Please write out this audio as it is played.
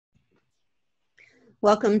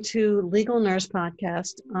Welcome to Legal Nurse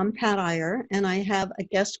Podcast. I'm Pat Iyer, and I have a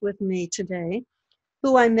guest with me today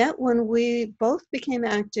who I met when we both became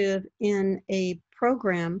active in a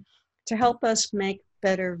program to help us make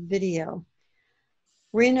better video.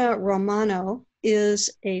 Rena Romano is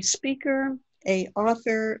a speaker, an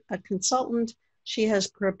author, a consultant. She has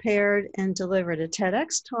prepared and delivered a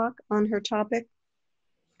TEDx talk on her topic.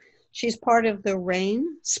 She's part of the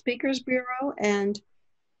RAIN Speakers Bureau and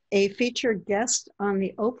a featured guest on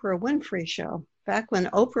the Oprah Winfrey Show, back when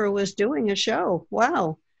Oprah was doing a show.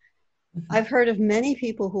 Wow. I've heard of many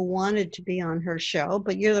people who wanted to be on her show,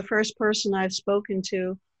 but you're the first person I've spoken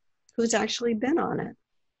to who's actually been on it.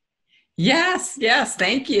 Yes.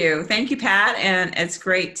 Thank you. Thank you, Pat. And it's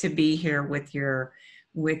great to be here with your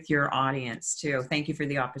audience too. Thank you for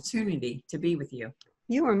the opportunity to be with you.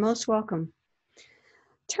 You are most welcome.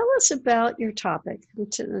 Tell us about your topic.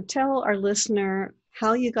 Tell our listener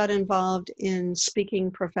how you got involved in speaking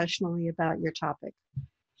professionally about your topic.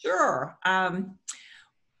 Sure.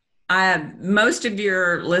 Most of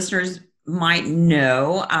your listeners might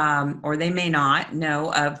know, or they may not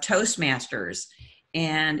know, of Toastmasters.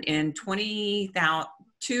 And in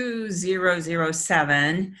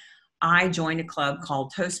 2007, I joined a club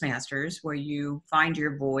called Toastmasters, where you find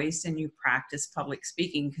your voice and you practice public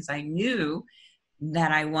speaking, because I knew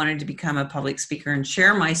that I wanted to become a public speaker and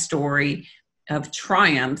share my story of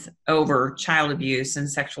triumph over child abuse and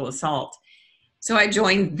sexual assault. So I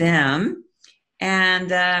joined them,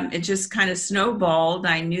 and it just kind of snowballed.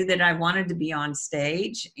 I knew that I wanted to be on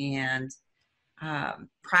stage and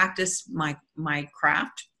practice my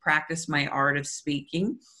craft, practice my art of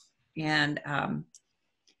speaking. And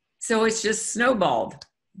so it's just snowballed.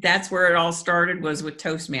 That's where it all started, was with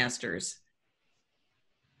Toastmasters.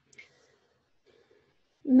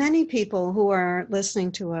 Many people who are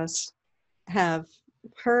listening to us have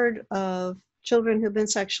heard of children who've been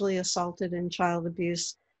sexually assaulted and child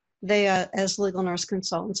abuse. They, as legal nurse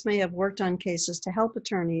consultants, may have worked on cases to help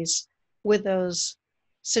attorneys with those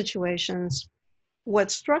situations.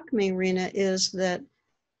 What struck me, Rena, is that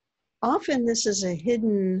often this is a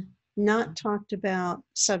hidden, not talked about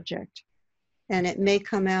subject, and it may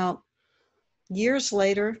come out years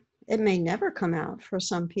later. It may never come out for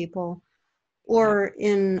some people. Or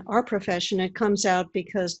in our profession, it comes out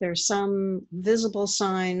because there's some visible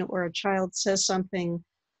sign or a child says something,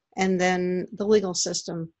 and then the legal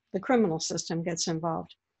system, the criminal system, gets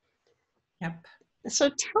involved. Yep. So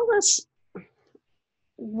tell us,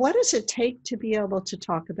 what does it take to be able to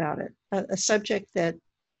talk about it, a subject that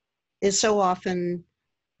is so often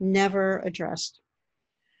never addressed?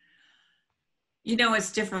 You know,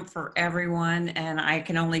 it's different for everyone, and I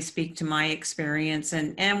can only speak to my experience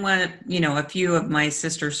and when, a few of my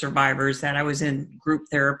sister survivors that I was in group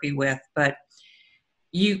therapy with. But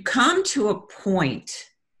you come to a point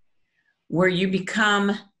where you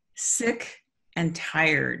become sick and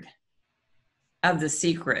tired of the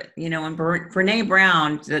secret. And Brene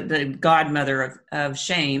Brown, the godmother of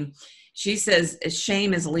shame, she says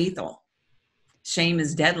shame is lethal. Shame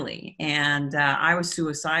is deadly. And I was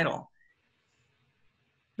suicidal.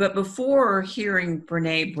 But before hearing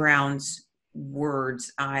Brene Brown's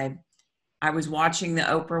words, I was watching the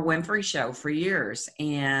Oprah Winfrey Show for years,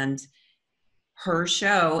 and her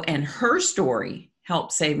show and her story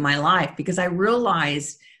helped save my life, because I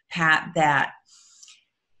realized, Pat, that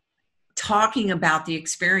talking about the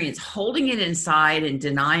experience, holding it inside and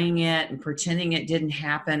denying it and pretending it didn't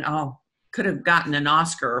happen, could have gotten an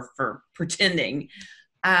Oscar for pretending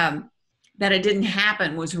that it didn't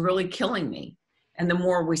happen, was really killing me. And the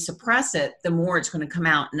more we suppress it, the more it's going to come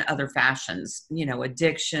out in other fashions,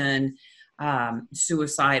 addiction,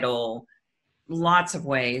 suicidal, lots of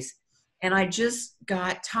ways. And I just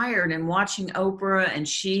got tired, and watching Oprah, and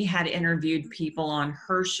she had interviewed people on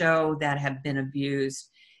her show that have been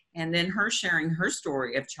abused, and then her sharing her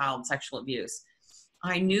story of child sexual abuse.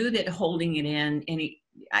 I knew that holding it in,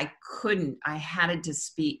 I couldn't. I had to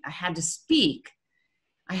speak.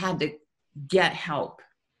 I had to get help.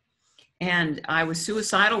 And I was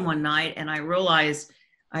suicidal one night, and I realized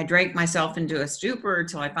I drank myself into a stupor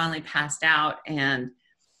until I finally passed out, and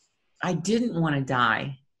I didn't want to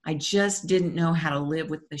die. I just didn't know how to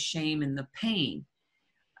live with the shame and the pain.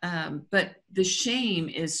 But the shame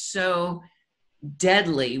is so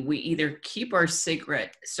deadly. We either keep our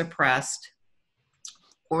secret suppressed,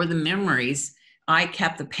 or the memories. I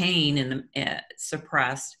kept the pain and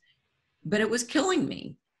suppressed, but it was killing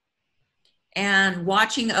me. And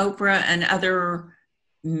watching Oprah and other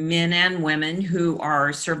men and women who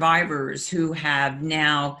are survivors, who have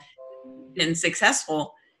now been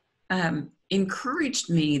successful, encouraged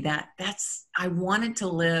me that I wanted to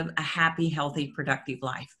live a happy, healthy, productive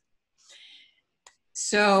life.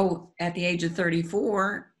 So at the age of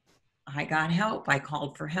 34, I got help. I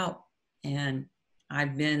called for help, and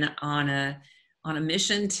I've been on a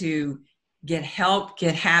mission to get help,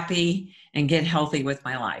 get happy, and get healthy with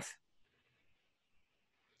my life.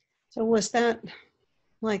 So was that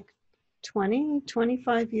like 20,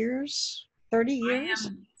 25 years, 30 years? I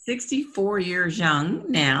am 64 years young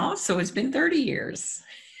now, so it's been 30 years.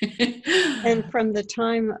 And from the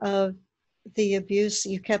time of the abuse,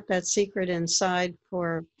 you kept that secret inside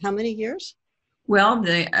for how many years? Well,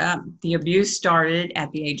 the abuse started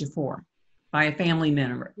at the age of 4 by a family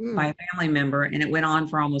member, and it went on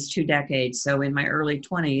for almost 2 decades. So in my early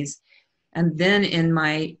 20s, and then in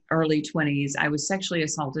my early 20s, I was sexually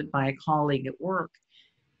assaulted by a colleague at work.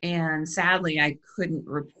 And sadly, I couldn't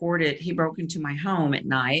report it. He broke into my home at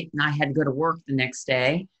night, and I had to go to work the next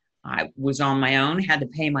day. I was on my own, had to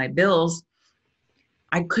pay my bills.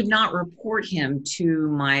 I could not report him to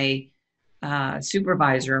my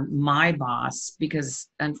supervisor, my boss, because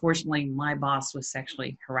unfortunately my boss was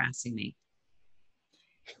sexually harassing me.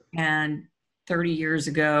 And 30 years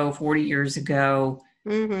ago, 40 years ago,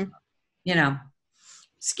 you know,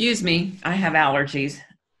 excuse me, I have allergies.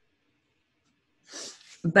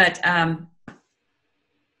 But,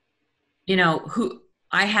 you know,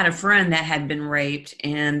 I had a friend that had been raped,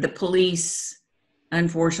 and the police,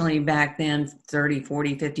 unfortunately back then, 30,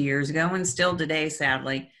 40, 50 years ago, and still today,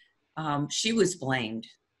 sadly, she was blamed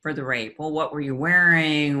for the rape. Well, what were you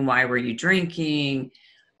wearing? Why were you drinking?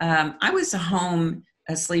 I was home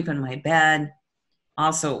asleep in my bed.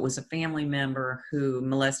 Also, it was a family member who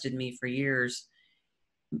molested me for years.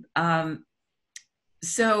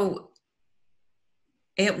 So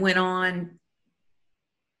it went on.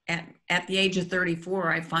 At the age of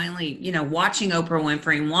 34, I finally, you know, watching Oprah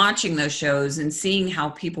Winfrey and watching those shows and seeing how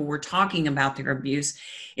people were talking about their abuse,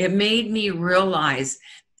 it made me realize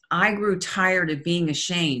I grew tired of being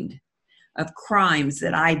ashamed of crimes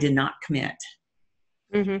that I did not commit.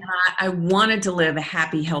 And I wanted to live a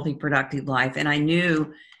happy, healthy, productive life. And I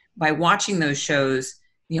knew by watching those shows,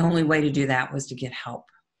 the only way to do that was to get help.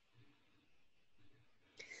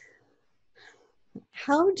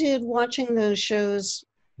 How did watching those shows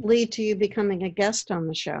lead to you becoming a guest on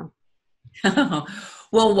the show?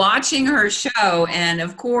 Well, watching her show, and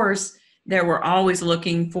of course, they were always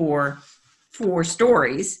looking for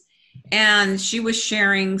stories. And she was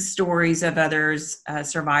sharing stories of others,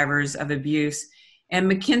 survivors of abuse. And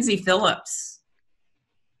Mackenzie Phillips,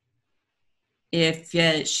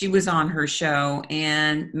 she was on her show,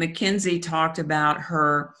 and Mackenzie talked about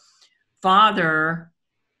her father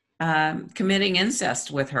committing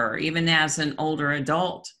incest with her, even as an older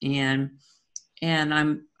adult. And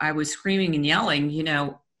I was screaming and yelling, you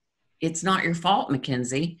know, it's not your fault,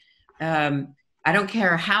 Mackenzie. I don't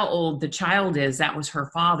care how old the child is. That was her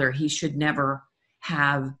father. He should never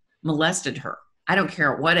have molested her. I don't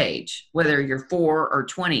care at what age, whether you're 4 or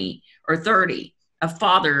 20 or 30, a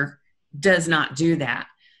father does not do that.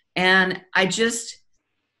 And I just,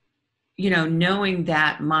 you know, knowing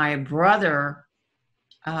that my brother,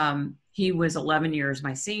 he was 11 years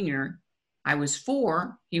my senior. I was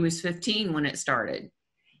 4. He was 15 when it started.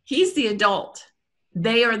 He's the adult.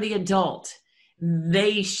 They are the adult.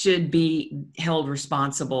 They should be held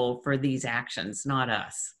responsible for these actions, not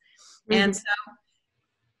us. And so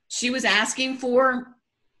she was asking for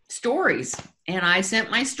stories, and I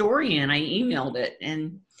sent my story in. I emailed it.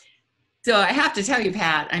 And so I have to tell you,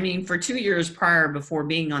 Pat, I mean, for 2 years prior, before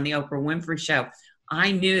being on the Oprah Winfrey Show,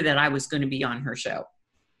 I knew that I was going to be on her show.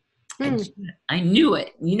 I knew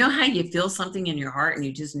it. You know how you feel something in your heart and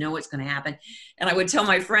you just know it's going to happen. And I would tell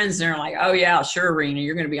my friends, and they're like, oh yeah, sure, Rena,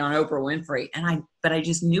 you're going to be on Oprah Winfrey. But I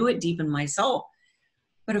just knew it deep in my soul.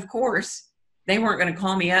 But of course, they weren't going to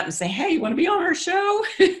call me up and say, hey, you want to be on our show?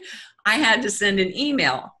 I had to send an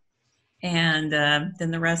email. And then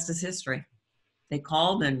the rest is history. They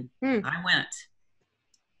called and I went.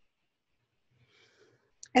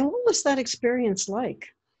 And what was that experience like?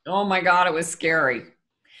 Oh my God, it was scary.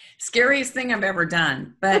 Scariest thing I've ever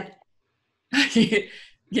done. But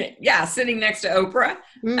yeah, sitting next to Oprah.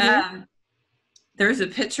 There's a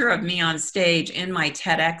picture of me on stage in my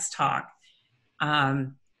TEDx talk,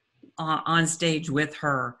 on stage with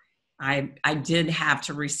her. I did have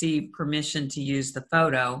to receive permission to use the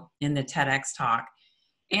photo in the TEDx talk.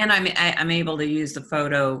 And I'm able to use the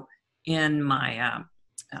photo in my,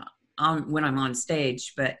 when I'm on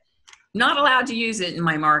stage, but not allowed to use it in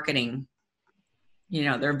my marketing. You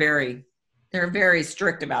know, they're very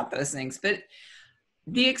strict about those things. But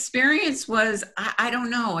the experience was, I don't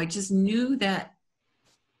know, I just knew that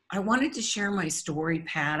I wanted to share my story,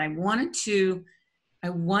 Pat. I wanted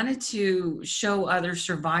to show other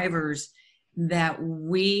survivors that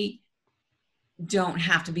we don't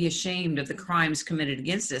have to be ashamed of the crimes committed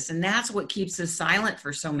against us. And that's what keeps us silent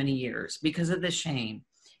for so many years, because of the shame.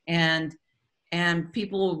 And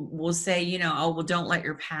people will say, you know, oh, well, don't let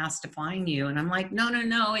your past define you. And I'm like,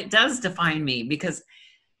 no, it does define me, because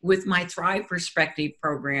with my Thrive Perspective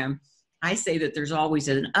program, I say that there's always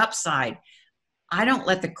an upside. I don't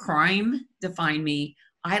let the crime define me.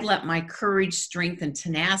 I let my courage, strength, and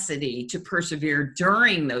tenacity to persevere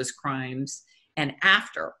during those crimes and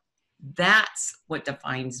after. That's what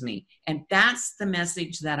defines me. And that's the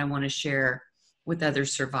message that I want to share with other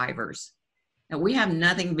survivors. That we have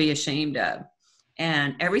nothing to be ashamed of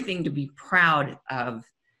and everything to be proud of,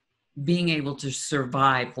 being able to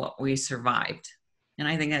survive what we survived. And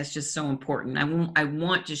I think that's just so important. I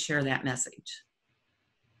want to share that message.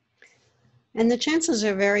 And the chances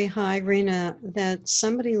are very high, Rena, that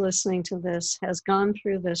somebody listening to this has gone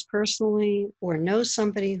through this personally or knows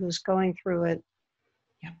somebody who's going through it.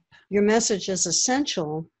 Yep. Your message is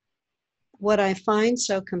essential. What I find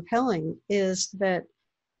so compelling is that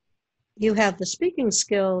you have the speaking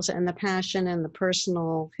skills and the passion and the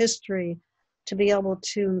personal history to be able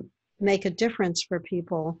to make a difference for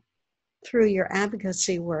people through your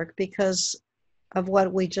advocacy work because of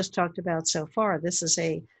what we just talked about so far. This is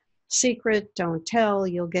a secret, don't tell,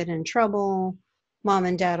 you'll get in trouble, mom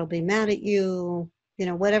and dad will be mad at you, you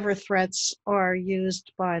know, whatever threats are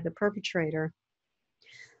used by the perpetrator.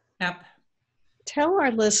 Yep. Tell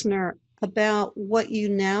our listener about what you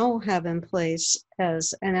now have in place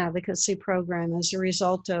as an advocacy program as a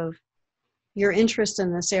result of your interest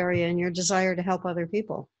in this area and your desire to help other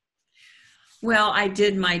people. Well, I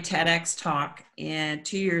did my TEDx talk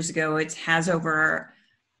 2 years ago. It has over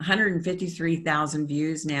 153,000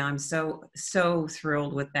 views now. I'm so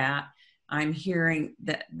thrilled with that. I'm hearing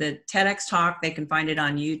that the TEDx talk, they can find it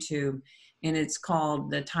on YouTube, and it's called,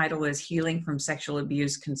 the title is Healing from Sexual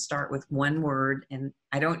Abuse Can Start with One Word. And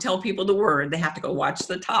I don't tell people the word, they have to go watch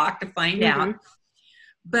the talk to find out.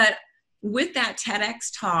 But with that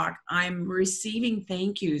TEDx talk, I'm receiving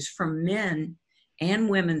thank yous from men and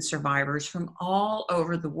women survivors from all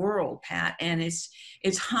over the world, Pat. And it's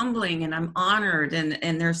humbling, and I'm honored.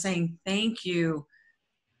 And they're saying thank you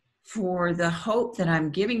for the hope that I'm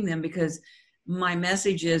giving them, because my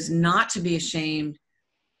message is not to be ashamed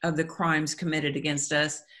of the crimes committed against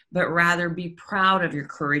us, but rather be proud of your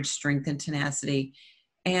courage, strength, and tenacity.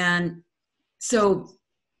 And so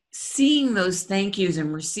seeing those thank yous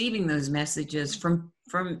and receiving those messages from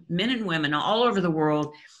men and women all over the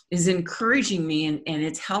world is encouraging me, and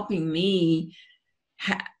it's helping me,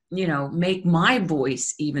 make my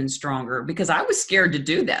voice even stronger, because I was scared to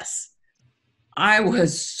do this. I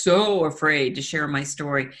was so afraid to share my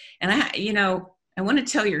story. And I want to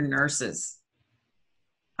tell your nurses,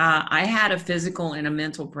 I had a physical and a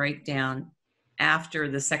mental breakdown after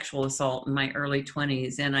the sexual assault in my early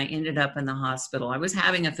 20s, and I ended up in the hospital. I was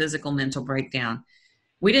having a physical mental breakdown.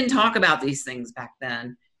 We didn't talk about these things back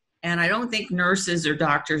then. And I don't think nurses or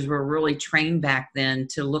doctors were really trained back then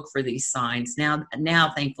to look for these signs. Now,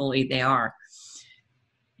 thankfully, they are.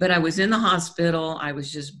 But I was in the hospital. I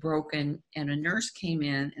was just broken. And a nurse came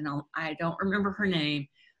in, and I don't remember her name.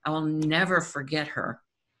 I will never forget her.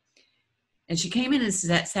 And she came in and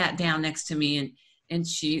sat down next to me, and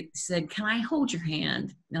she said, "Can I hold your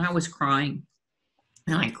hand?" And I was crying.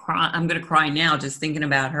 And I'm going to cry now just thinking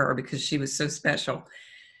about her, because she was so special.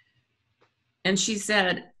 And she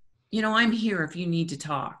said, "I'm here if you need to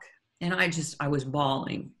talk." And I was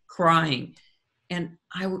bawling, crying. And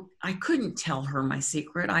I couldn't tell her my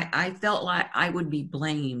secret. I felt like I would be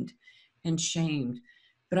blamed and shamed.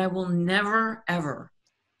 But I will never, ever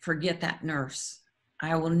forget that nurse.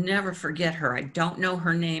 I will never forget her. I don't know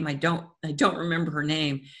her name. I don't remember her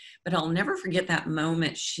name. But I'll never forget that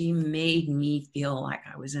moment. She made me feel like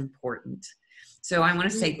I was important. So I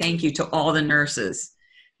want to say thank you to all the nurses,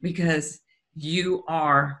 because you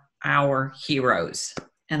are our heroes.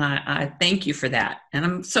 And I thank you for that. And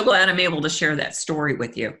I'm so glad I'm able to share that story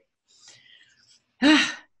with you.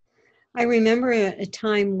 I remember a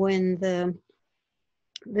time when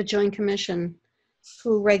the Joint Commission,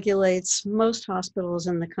 who regulates most hospitals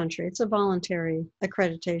in the country, it's a voluntary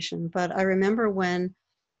accreditation, but I remember when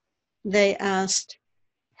they asked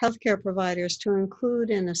healthcare providers to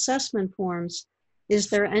include in assessment forms, is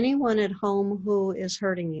there anyone at home who is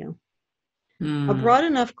hurting you? A broad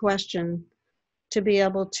enough question to be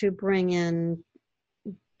able to bring in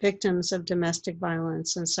victims of domestic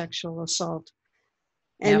violence and sexual assault.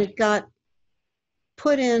 And It got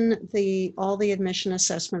put in all the admission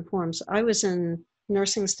assessment forms. I was in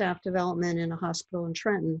nursing staff development in a hospital in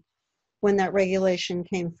Trenton when that regulation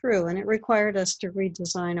came through, and it required us to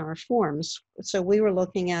redesign our forms. So we were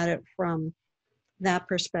looking at it from that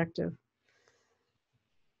perspective.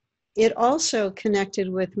 It also connected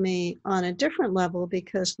with me on a different level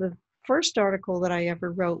because the first article that I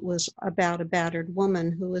ever wrote was about a battered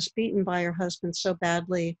woman who was beaten by her husband so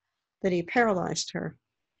badly that he paralyzed her.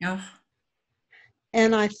 Oh.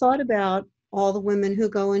 And I thought about all the women who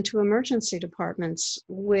go into emergency departments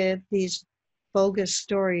with these bogus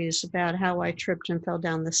stories about how I tripped and fell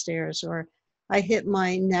down the stairs, or I hit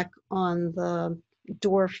my neck on the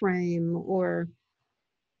door frame, or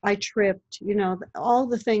I tripped, you know, all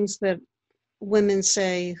the things that women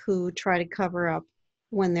say who try to cover up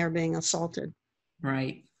when they're being assaulted.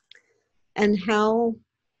 Right. And how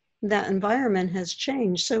that environment has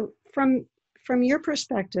changed. So from your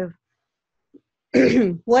perspective,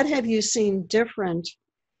 what have you seen different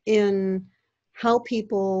in how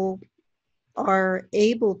people are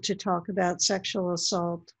able to talk about sexual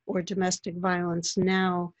assault or domestic violence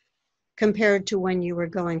now compared to when you were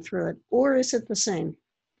going through it? Or is it the same?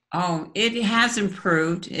 Oh, it has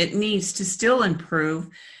improved. It needs to still improve.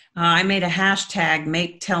 I made a hashtag,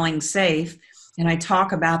 make telling safe, and I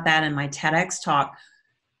talk about that in my TEDx talk.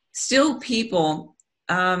 Still people,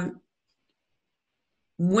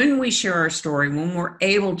 when we share our story, when we're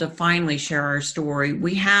able to finally share our story,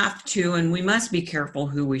 we have to, and we must be careful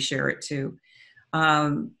who we share it to.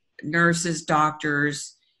 Nurses,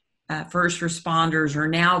 doctors, first responders are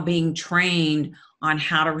now being trained on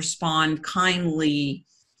how to respond kindly,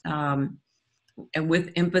 and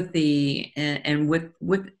with empathy, and with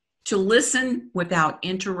to listen without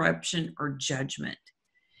interruption or judgment.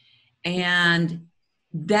 And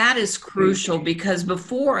that is crucial, because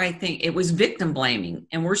before, I think it was victim blaming,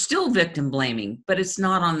 and we're still victim blaming, but it's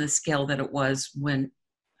not on the scale that it was when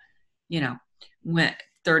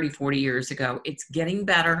 30, 40 years ago. It's getting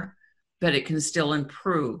better, but it can still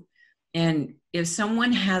improve. And if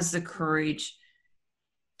someone has the courage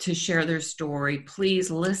to share their story,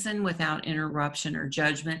 please listen without interruption or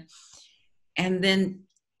judgment. And then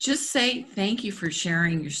just say, thank you for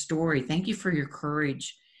sharing your story. Thank you for your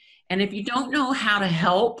courage. And if you don't know how to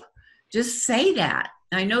help, just say that.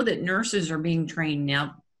 I know that nurses are being trained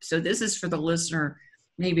now. So this is for the listener,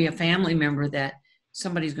 maybe a family member that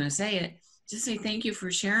somebody's going to say it. Just say, thank you for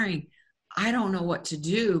sharing. I don't know what to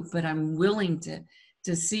do, but I'm willing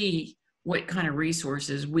to see what kind of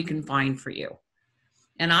resources we can find for you.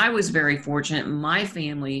 And I was very fortunate. My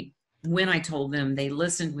family, when I told them, they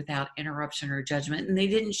listened without interruption or judgment, and they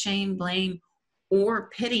didn't shame, blame, or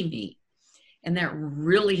pity me. And that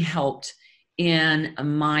really helped in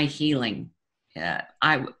my healing.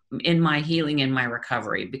 In my healing and my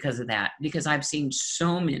recovery because of that, because I've seen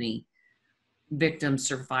so many victims,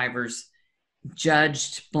 survivors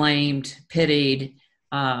judged, blamed, pitied,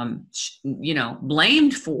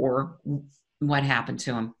 blamed for what happened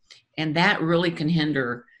to them. And that really can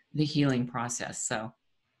hinder the healing process. So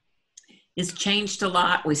it's changed a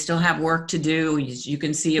lot. We still have work to do. You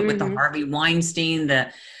can see it with the Harvey Weinstein,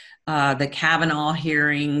 the Kavanaugh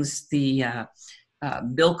hearings, the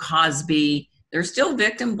Bill Cosby. They're still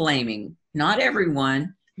victim blaming. Not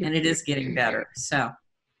everyone, and it is getting better. So,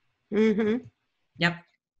 yep.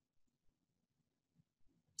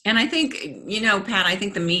 And I think, Pat, I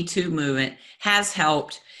think the Me Too movement has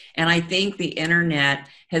helped. And I think the internet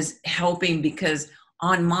has helping, because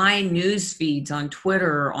on my news feeds, on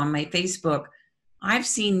Twitter, on my Facebook, I've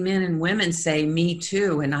seen men and women say me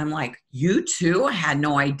too. And I'm like, you too? I had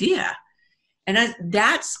no idea. And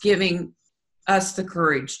that's giving us the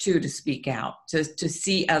courage too to speak out, to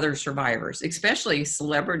see other survivors, especially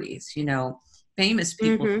celebrities, famous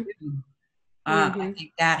people too. I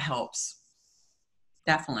think that helps.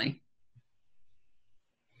 Definitely.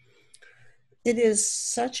 It is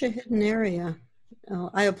such a hidden area.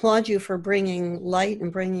 I applaud you for bringing light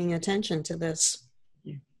and bringing attention to this.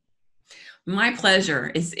 My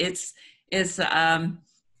pleasure. It's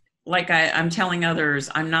like I'm telling others,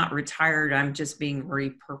 I'm not retired. I'm just being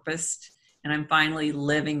repurposed, and I'm finally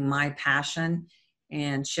living my passion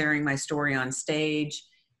and sharing my story on stage.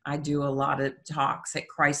 I do a lot of talks at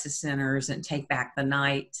crisis centers and Take Back the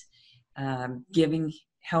Night, giving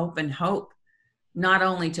help and hope, not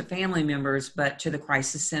only to family members, but to the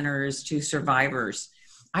crisis centers, to survivors.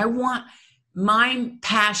 My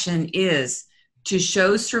passion is to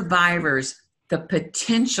show survivors their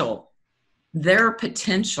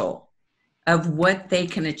potential of what they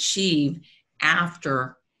can achieve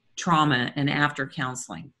after trauma and after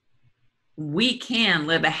counseling. We can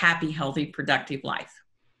live a happy, healthy, productive life.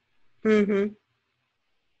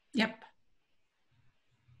 Yep.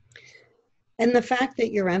 And the fact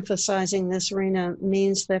that you're emphasizing this, Rena,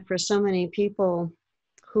 means that for so many people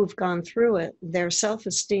who've gone through it, their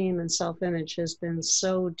self-esteem and self-image has been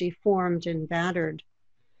so deformed and battered,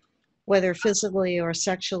 whether physically or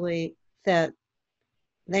sexually, that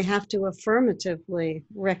they have to affirmatively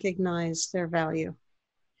recognize their value.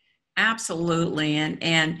 Absolutely.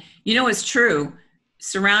 And it's true.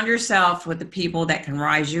 Surround yourself with the people that can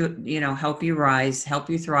rise you, help you rise, help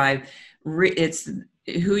you thrive. It's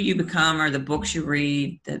who you become, or the books you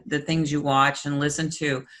read, the things you watch and listen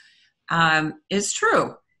to. It's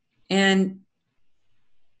true. And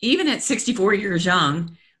even at 64 years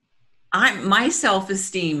young, my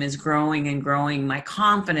self-esteem is growing and growing. My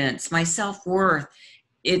confidence, my self-worth,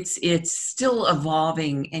 it's still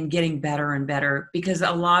evolving and getting better and better, because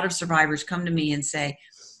a lot of survivors come to me and say,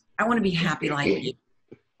 I want to be happy like you.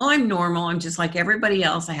 Well, I'm normal. I'm just like everybody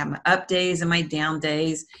else. I have my up days and my down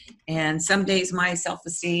days. And some days my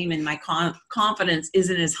self-esteem and my confidence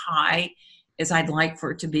isn't as high as I'd like for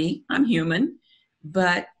it to be. I'm human.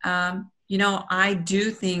 But, I do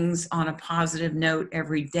things on a positive note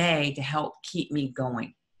every day to help keep me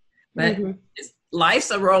going. But life's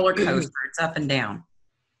a roller coaster. It's up and down.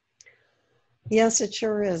 Yes, it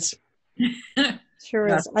sure is. Sure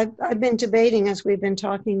is. I've been debating, as we've been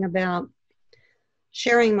talking about,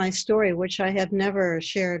 sharing my story, which I have never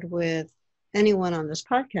shared with anyone on this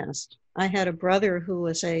podcast. I had a brother who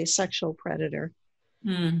was a sexual predator,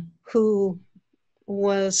 who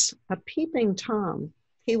was a peeping Tom.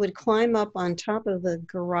 He would climb up on top of the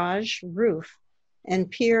garage roof and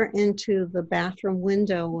peer into the bathroom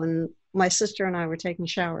window when my sister and I were taking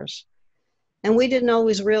showers. And we didn't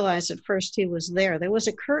always realize at first he was there. There was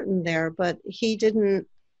a curtain there, but he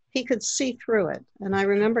could see through it. And I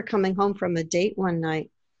remember coming home from a date one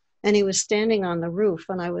night, and he was standing on the roof,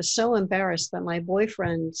 and I was so embarrassed that my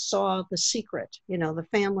boyfriend saw the secret, the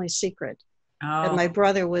family secret, that my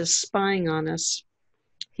brother was spying on us.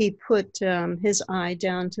 He put his eye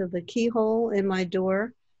down to the keyhole in my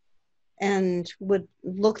door and would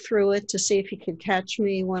look through it to see if he could catch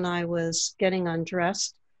me when I was getting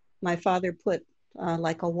undressed. My father put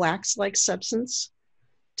like a wax-like substance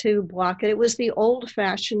to block it. It was the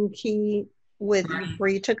old-fashioned key where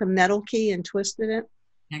you took a metal key and twisted it.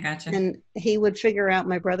 I gotcha. And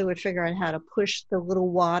my brother would figure out how to push the little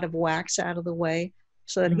wad of wax out of the way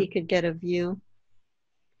so that he could get a view.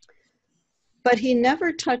 But he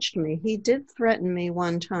never touched me. He did threaten me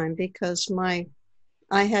one time because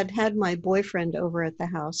I had my boyfriend over at the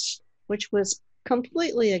house, which was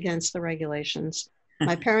completely against the regulations.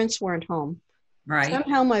 My parents weren't home. Right.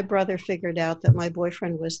 Somehow my brother figured out that my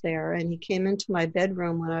boyfriend was there, and he came into my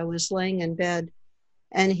bedroom when I was laying in bed,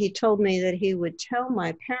 and he told me that he would tell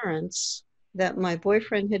my parents that my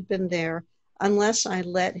boyfriend had been there unless I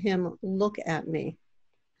let him look at me.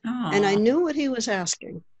 Aww. And I knew what he was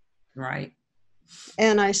asking. Right.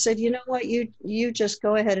 And I said, you know what, you just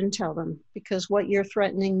go ahead and tell them, because what you're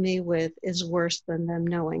threatening me with is worse than them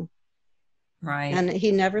knowing. Right. And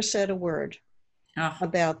he never said a word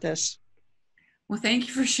about this. Well, thank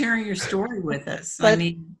you for sharing your story with us. But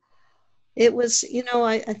it was,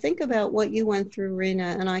 I think about what you went through,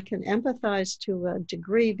 Rena, and I can empathize to a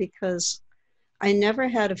degree, because I never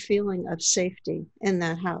had a feeling of safety in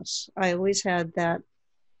that house. I always had that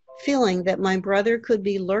feeling that my brother could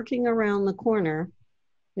be lurking around the corner,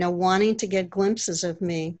 wanting to get glimpses of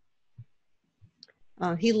me.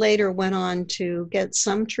 He later went on to get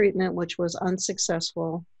some treatment, which was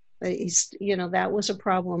unsuccessful. But that was a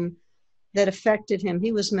problem that affected him.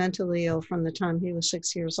 He was mentally ill from the time he was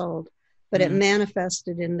 6 years old, but it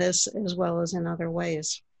manifested in this as well as in other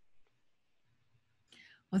ways.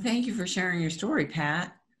 Well, thank you for sharing your story,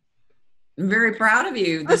 Pat. I'm very proud of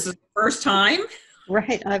you. This is the first time.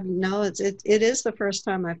 Right. It is the first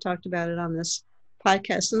time I've talked about it on this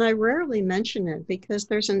podcast, and I rarely mention it because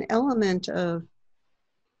there's an element of,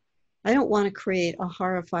 I don't want to create a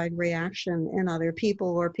horrified reaction in other people,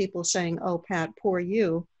 or people saying, oh, Pat, poor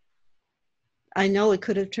you. I know it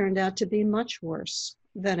could have turned out to be much worse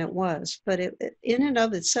than it was, but in and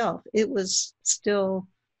of itself, it was still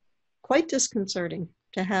quite disconcerting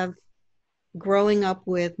to have growing up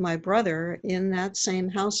with my brother in that same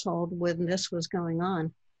household when this was going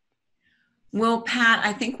on. Well, Pat,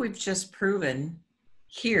 I think we've just proven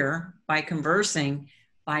here by conversing,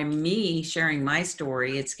 by me sharing my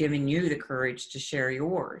story, it's given you the courage to share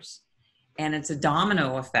yours. And it's a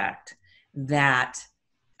domino effect that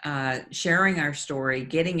sharing our story,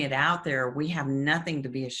 getting it out there, we have nothing to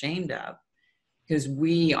be ashamed of because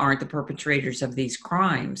we aren't the perpetrators of these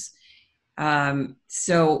crimes.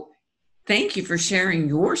 So thank you for sharing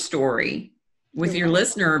your story with your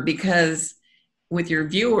listener, because with your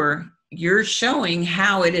viewer, you're showing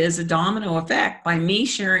how it is a domino effect by me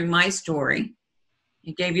sharing my story.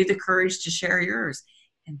 It gave you the courage to share yours.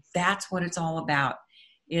 And that's what it's all about.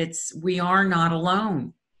 We are not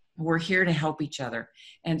alone. We're here to help each other.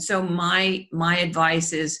 And so my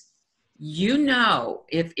advice is,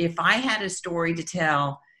 if I had a story to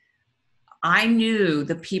tell, I knew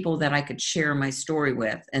the people that I could share my story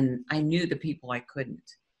with, and I knew the people I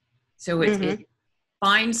couldn't. So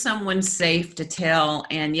find someone safe to tell.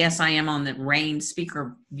 And yes, I am on the RAINN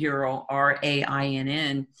Speaker Bureau,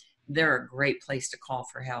 RAINN. They're a great place to call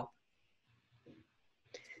for help.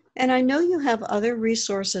 And I know you have other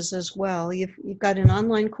resources as well. You've got an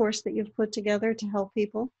online course that you've put together to help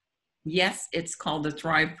people. Yes, it's called the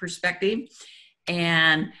Thrive Perspective.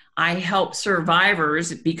 And I help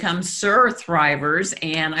survivors become Sir Thrivers.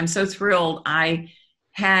 And I'm so thrilled. I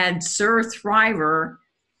had Sir Thriver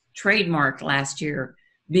trademarked last year.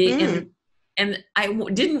 And I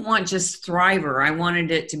didn't want just Thriver. I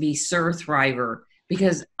wanted it to be Sir Thriver,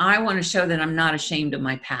 because I want to show that I'm not ashamed of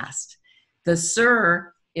my past. The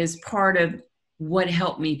Sir is part of what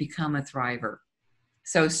helped me become a Thriver.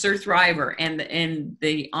 So Sir Thriver, and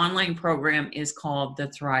the online program is called the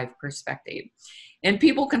Thrive Perspective. And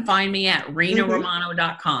people can find me at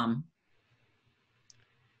renaromano.com.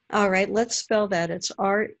 All right, let's spell that. It's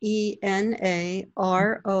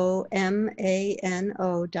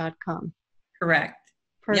RENAROMANO.com. Correct.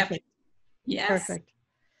 Perfect. Yep. Yes. Perfect.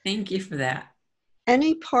 Thank you for that.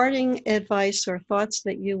 Any parting advice or thoughts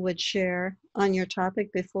that you would share on your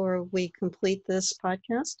topic before we complete this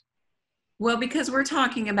podcast? Well, because we're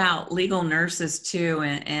talking about legal nurses too,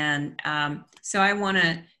 and so I want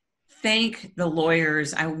to thank the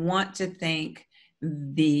lawyers. I want to thank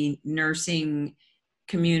the nursing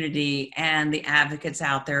community and the advocates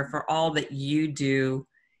out there for all that you do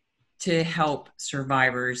to help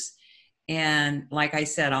survivors. And like I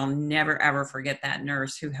said, I'll never, ever forget that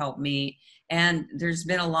nurse who helped me. And there's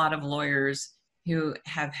been a lot of lawyers who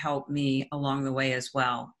have helped me along the way as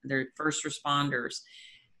well. They're first responders.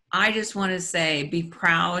 I just want to say, be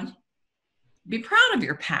proud of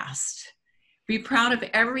your past. Be proud of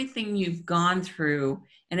everything you've gone through.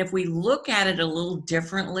 And if we look at it a little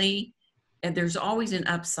differently, and there's always an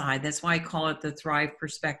upside. That's why I call it the Thrive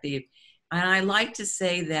Perspective. And I like to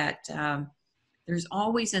say that there's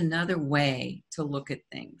always another way to look at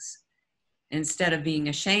things. Instead of being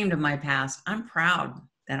ashamed of my past, I'm proud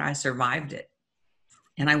that I survived it.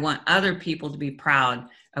 And I want other people to be proud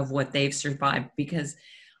of what they've survived, because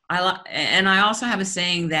I also have a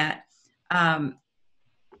saying that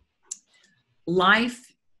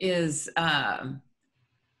life is,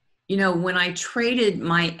 when I traded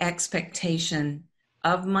my expectation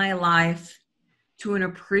of my life to an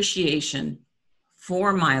appreciation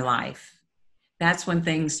for my life, that's when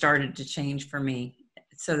things started to change for me,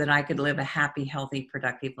 so that I could live a happy, healthy,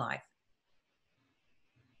 productive life.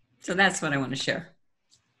 So that's what I want to share.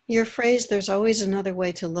 Your phrase, there's always another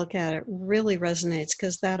way to look at it, really resonates,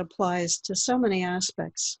 because that applies to so many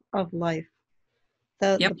aspects of life.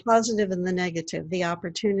 The positive and the negative, the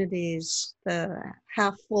opportunities, the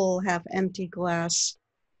half full, half empty glass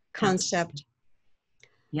concept.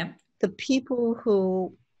 Yep. The people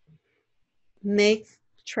who make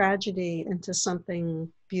tragedy into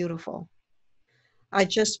something beautiful. I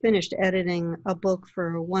just finished editing a book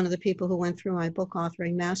for one of the people who went through my book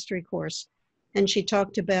authoring mastery course. And she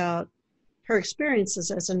talked about her experiences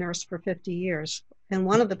as a nurse for 50 years. And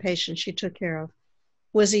one of the patients she took care of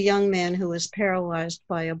was a young man who was paralyzed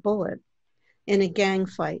by a bullet in a gang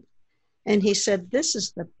fight. And he said, this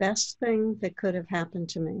is the best thing that could have happened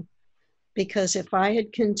to me. Because if I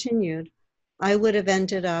had continued, I would have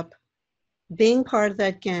ended up being part of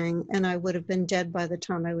that gang, and I would have been dead by the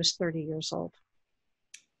time I was 30 years old.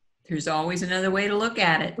 There's always another way to look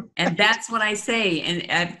at it. And that's what I say.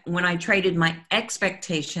 And when I traded my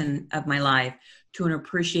expectation of my life to an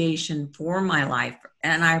appreciation for my life,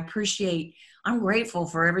 and I'm grateful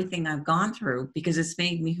for everything I've gone through, because it's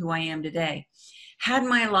made me who I am today. Had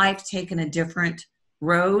my life taken a different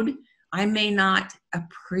road, I may not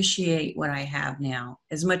appreciate what I have now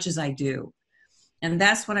as much as I do. And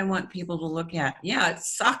that's what I want people to look at. Yeah, it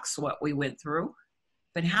sucks what we went through,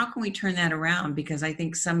 but how can we turn that around? Because I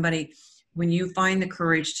think when you find the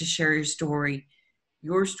courage to share your story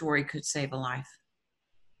could save a life.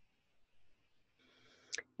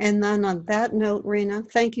 And then on that note, Rena,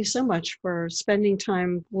 thank you so much for spending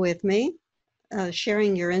time with me,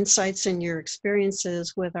 sharing your insights and your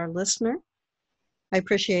experiences with our listener. I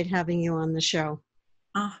appreciate having you on the show.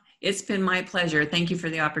 Oh, it's been my pleasure. Thank you for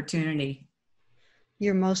the opportunity.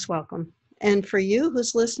 You're most welcome. And for you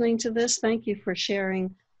who's listening to this, thank you for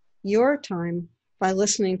sharing your time by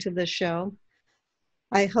listening to this show.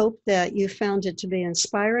 I hope that you found it to be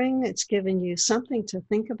inspiring. It's given you something to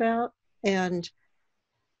think about, and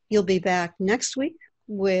you'll be back next week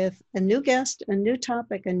with a new guest, a new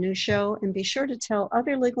topic, a new show, and be sure to tell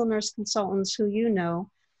other legal nurse consultants who you know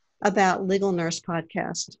about Legal Nurse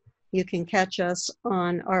Podcast. You can catch us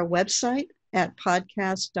on our website at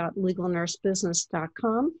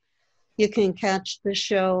podcast.legalnursebusiness.com. You can catch the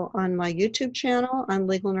show on my YouTube channel on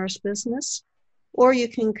Legal Nurse Business, or you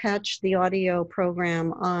can catch the audio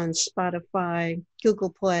program on Spotify, Google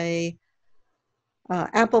Play,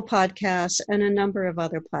 Apple Podcasts, and a number of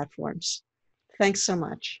other platforms. Thanks so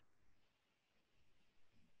much.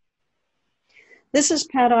 This is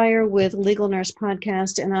Pat Iyer with Legal Nurse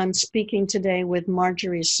Podcast, and I'm speaking today with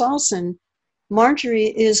Marjorie Salson. Marjorie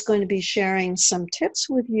is going to be sharing some tips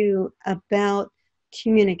with you about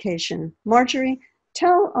communication. Marjorie,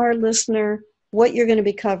 tell our listener what you're going to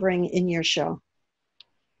be covering in your show.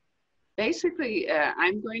 Basically,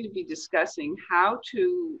 I'm going to be discussing how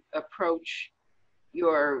to approach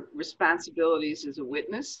your responsibilities as a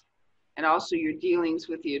witness and also your dealings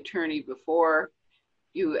with the attorney before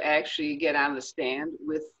you actually get on the stand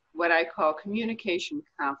with what I call communication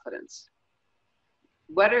confidence.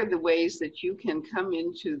 What are the ways that you can come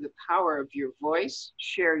into the power of your voice,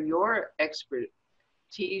 share your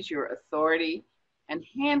expertise, your authority, and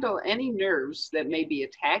handle any nerves that may be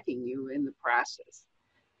attacking you in the process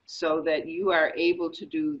so that you are able to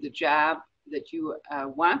do the job that you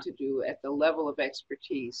want to do at the level of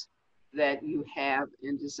expertise that you have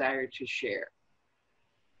and desire to share.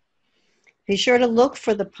 Be sure to look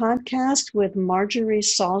for the podcast with Marjorie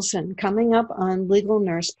Salson coming up on Legal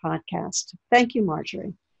Nurse Podcast. Thank you,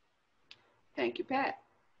 Marjorie. Thank you, Pat.